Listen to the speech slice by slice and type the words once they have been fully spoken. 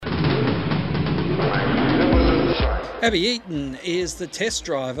Abby Eaton is the test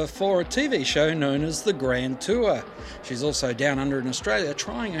driver for a TV show known as The Grand Tour. She's also down under in Australia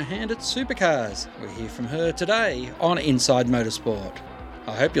trying her hand at supercars. We'll hear from her today on Inside Motorsport.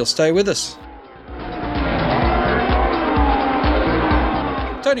 I hope you'll stay with us.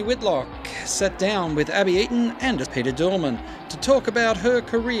 Tony Whitlock sat down with Abby Eaton and Peter Dillman to talk about her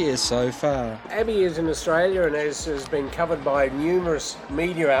career so far. Abby is in Australia and has been covered by numerous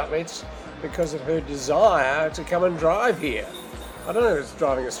media outlets because of her desire to come and drive here. I don't know if it's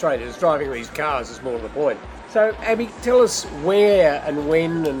driving Australia, it's driving these cars is more to the point. So Abby, tell us where and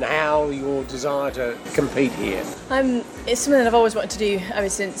when and how your desire to compete here. It's something that I've always wanted to do ever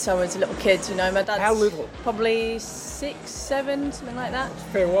since I was a little kid. You know, my dad's How little? Probably 6, 7, something like that.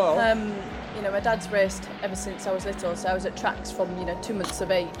 Fair while. You know, my dad's raced ever since I was little, so I was at tracks from 2 months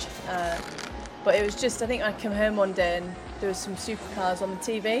of age. But it was just, I think I came home one day and there was some supercars on the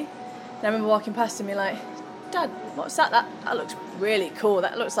TV. And I remember walking past and being like, Dad, what's that? That looks really cool.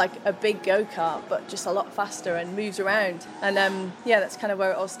 That looks like a big go-kart, but just a lot faster and moves around. And that's kind of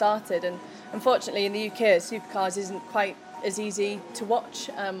where it all started. And unfortunately in the UK, supercars isn't quite as easy to watch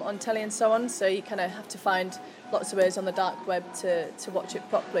on telly and so on. So you kind of have to find lots of ways on the dark web to watch it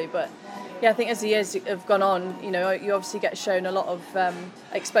properly. But yeah, I think as the years have gone on, you obviously get shown a lot of,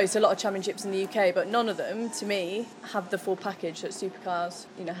 exposed to a lot of championships in the UK, but none of them, to me, have the full package that Supercars,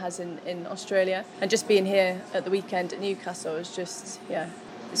 has in Australia. And just being here at the weekend at Newcastle is just,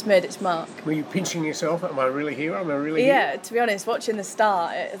 it's made its mark. Were you pinching yourself? Am I really here? Am I really here? Yeah, to be honest, watching the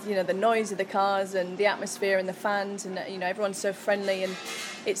start, the noise of the cars and the atmosphere and the fans and, everyone's so friendly. And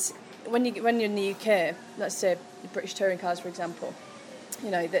it's, when you're in the UK, let's say the British touring cars, for example,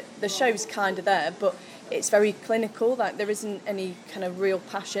 the show's kind of there, but it's very clinical. Like there isn't any kind of real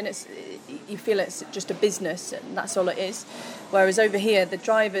passion. You feel it's just a business, and that's all it is. Whereas over here, the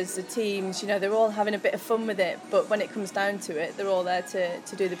drivers, the teams, they're all having a bit of fun with it. But when it comes down to it, they're all there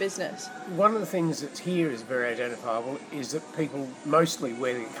to do the business. One of the things that's here is very identifiable is that people mostly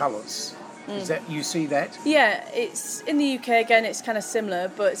wear their colours. Is that, you see that? Yeah, it's in the UK again. It's kind of similar,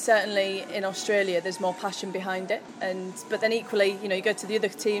 but certainly in Australia there's more passion behind it. But then equally, you go to the other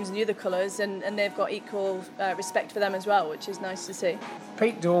teams and the other colours, and they've got equal respect for them as well, which is nice to see.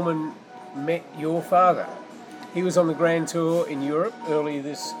 Pete Dillman met your father. He was on the Grand Tour in Europe earlier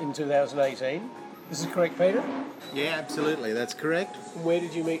in 2018. This is correct, Peter? Yeah, absolutely. That's correct. Where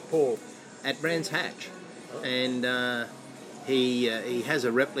did you meet Paul? At Brands Hatch, and. He has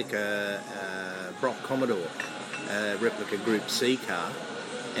a replica Brock Commodore, replica Group C car,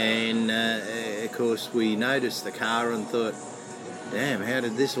 and of course we noticed the car and thought, damn, how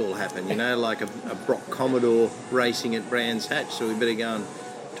did this all happen? Like a Brock Commodore racing at Brands Hatch, so we better go and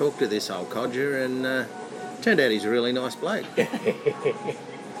talk to this old codger, and turned out he's a really nice bloke.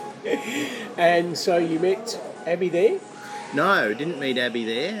 And so you met Abby there? No, didn't meet Abby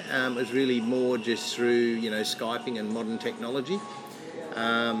there. It was really more just through, Skyping and modern technology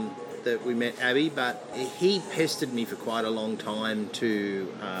that we met Abby. But he pestered me for quite a long time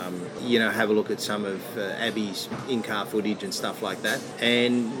to, have a look at some of Abby's in-car footage and stuff like that.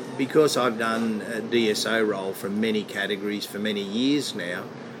 And because I've done a DSO role for many categories for many years now,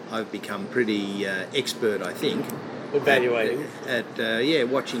 I've become pretty expert, I think. Evaluating. At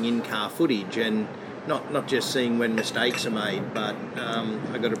watching in-car footage and not just seeing when mistakes are made, but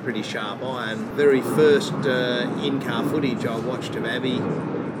I got a pretty sharp eye. And the very first in-car footage I watched of Abby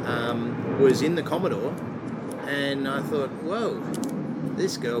was in the Commodore, and I thought, whoa,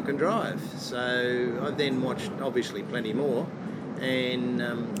 this girl can drive. So I then watched, obviously, plenty more, and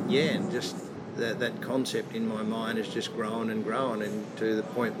just that concept in my mind has just grown and grown, and to the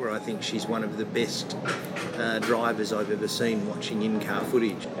point where I think she's one of the best drivers I've ever seen watching in-car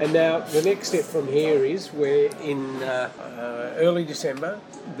footage. And now the next step from here is we're in early December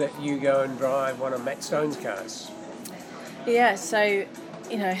that you go and drive one of Matt Stone's cars. Yeah, so,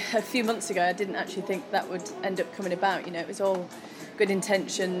 a few months ago I didn't actually think that would end up coming about. It was all good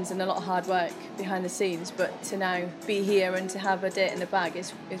intentions and a lot of hard work behind the scenes, but to now be here and to have a date in the bag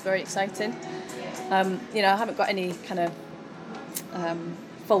is very exciting. I haven't got any kind of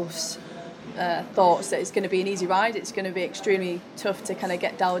false thoughts that it's going to be an easy ride. It's going to be extremely tough to kind of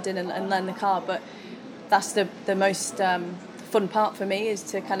get dialed in and learn the car, but that's the most fun part for me, is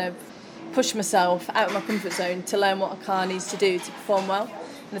to kind of push myself out of my comfort zone to learn what a car needs to do to perform well.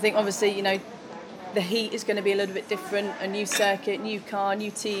 And I think obviously, the heat is going to be a little bit different, a new circuit, new car,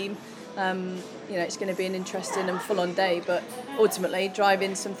 new team. It's going to be an interesting and full-on day, but ultimately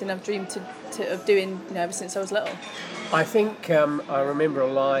driving something I've dreamed of doing ever since I was little. I think I remember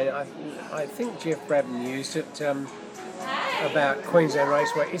a line, I think Jeff Brabham used it about Queensland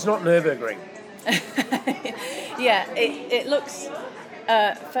Raceway. It's not Nürburgring. Yeah, it looks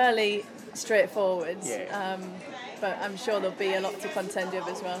fairly straightforward. Yeah. But I'm sure there'll be a lot to contend with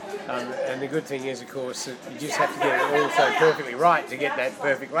as well. And the good thing is, of course, that you just have to get it all so perfectly right to get that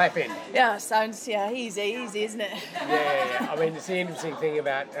perfect lap in. Yeah, sounds easy, isn't it? Yeah. I mean, it's the interesting thing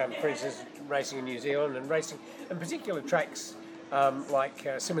about, for instance, racing in New Zealand and racing in particular tracks like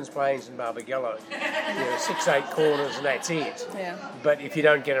Symmons Plains and Barbagallo. 6-8 corners and that's it. Yeah. But if you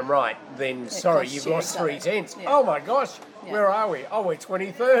don't get them right, then sorry, costs you've you, lost exactly. 3 tenths. Yeah. Oh my gosh, Yeah. where are we? Oh, we're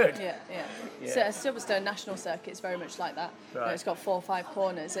 23rd. Yeah. Yeah. So Silverstone National Circuit's very much like that. Right. It's got 4 or 5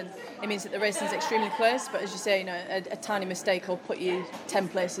 corners, and it means that the racing's extremely close. But as you say, a tiny mistake will put you 10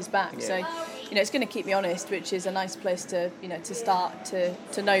 places back. Yeah. So, it's going to keep me honest, which is a nice place to start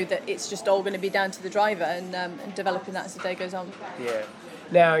to know that it's just all going to be down to the driver and developing that as the day goes on. Yeah.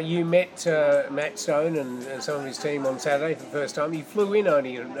 Now, you met Matt Stone and some of his team on Saturday for the first time. You flew in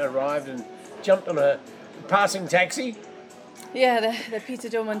only and arrived and jumped on a passing taxi. Yeah, the Peter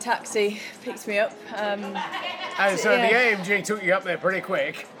Dorman taxi picked me up. And so yeah. the AMG took you up there pretty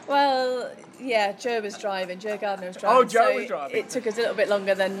quick. Well, yeah, Joe Gardner was driving. Oh, Joe so was driving. It took us a little bit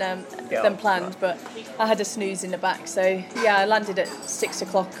longer than planned, right. but I had a snooze in the back. So, yeah, I landed at 6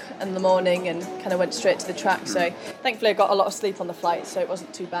 o'clock in the morning and kind of went straight to the track. So, thankfully, I got a lot of sleep on the flight, so it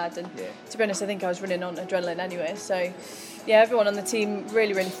wasn't too bad. And to be honest, I think I was running on adrenaline anyway. So, yeah, everyone on the team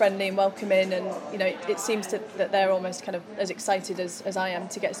really, really friendly and welcoming. And, it seems that they're almost kind of as excited as I am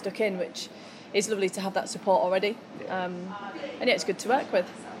to get stuck in, which is lovely to have that support already. And yeah, it's good to work with.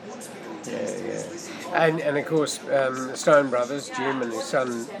 Yeah. And of course, the Stone brothers, Jim and his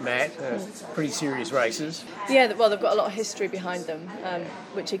son Matt, pretty serious racers. Yeah, well, they've got a lot of history behind them,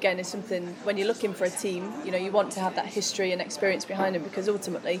 which again is something, when you're looking for a team, you want to have that history and experience behind them, because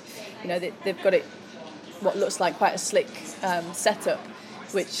ultimately, they've got what looks like quite a slick setup,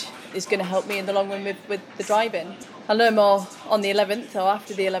 which is going to help me in the long run with the driving. I'll know more on the 11th or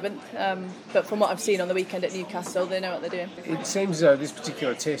after the 11th, but from what I've seen on the weekend at Newcastle, they know what they're doing. It seems as though this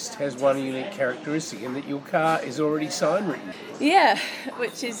particular test has one unique characteristic in that your car is already sign written. Yeah,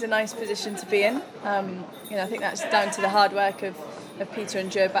 which is a nice position to be in. I think that's down to the hard work of Peter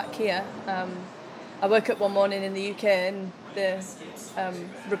and Joe back here. I woke up one morning in the UK and the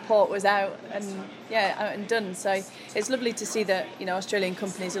report was out and done. So it's lovely to see that Australian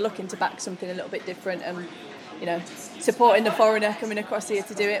companies are looking to back something a little bit different and supporting the foreigner coming across here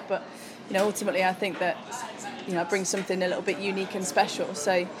to do it. But ultimately I think that I bring something a little bit unique and special.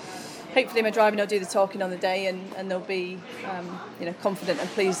 So hopefully my driving will do the talking on the day and they'll be confident and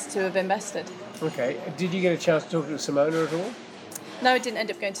pleased to have invested. Okay. Did you get a chance to talk to Simona at all? No, I didn't end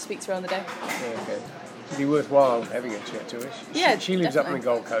up going to speak to her on the day. Yeah, okay. It'd be worthwhile having a chat to her. Yeah, she lives up in the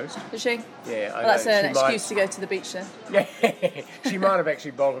Gold Coast. Does she? Yeah, I know. That's an excuse to go to the beach then. Yeah, she might have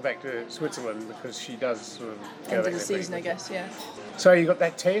actually bolted back to Switzerland because she does sort of go End back of the there season, I guess, yeah. So you got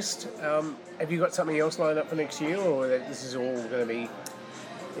that test. Have you got something else lined up for next year, or this is all going to be?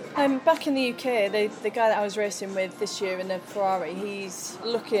 Back in the UK, the guy that I was racing with this year in the Ferrari, he's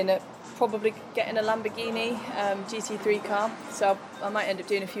looking at probably getting a Lamborghini GT3 car. So I might end up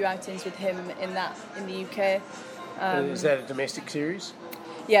doing a few outings with him in the UK. Is that a domestic series?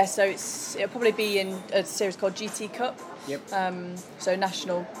 Yeah, so it'll probably be in a series called GT Cup. Yep. So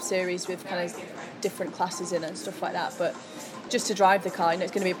national series with kind of different classes in it and stuff like that. But just to drive the car,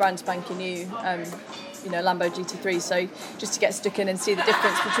 it's going to be a brand spanking new, Lambo GT3. So just to get stuck in and see the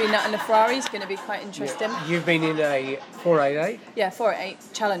difference between that and the Ferrari is going to be quite interesting. Yeah. You've been in a 488? Yeah,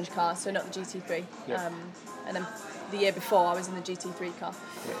 488 challenge car, so not the GT3. Yep. And then the year before I was in the GT3 car.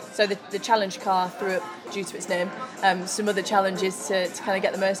 Yeah. So the challenge car threw up, due to its name, some other challenges to kind of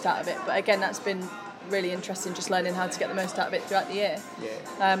get the most out of it. But again, that's been really interesting, just learning how to get the most out of it throughout the year.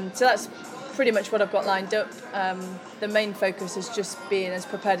 Yeah. So that's pretty much what I've got lined up. The main focus is just being as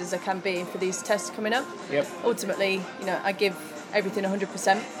prepared as I can be for these tests coming up. Yep. Ultimately, I give everything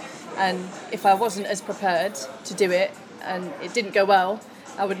 100%, and if I wasn't as prepared to do it and it didn't go well,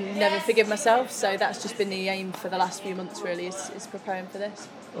 I would never forgive myself. So that's just been the aim for the last few months, really, is preparing for this.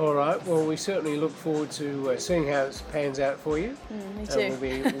 All right. Well, we certainly look forward to seeing how it pans out for you. Me too.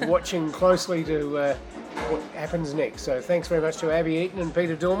 We'll be watching closely to what happens next. So thanks very much to Abby Eaton and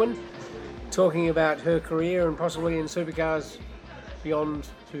Peter Dorman, talking about her career and possibly in supercars beyond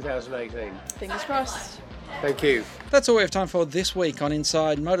 2018. Fingers crossed. Thank you. That's all we have time for this week on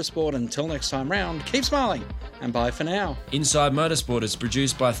Inside Motorsport. Until next time round, keep smiling and bye for now. Inside Motorsport is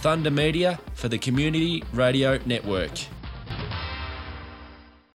produced by Thunder Media for the Community Radio Network.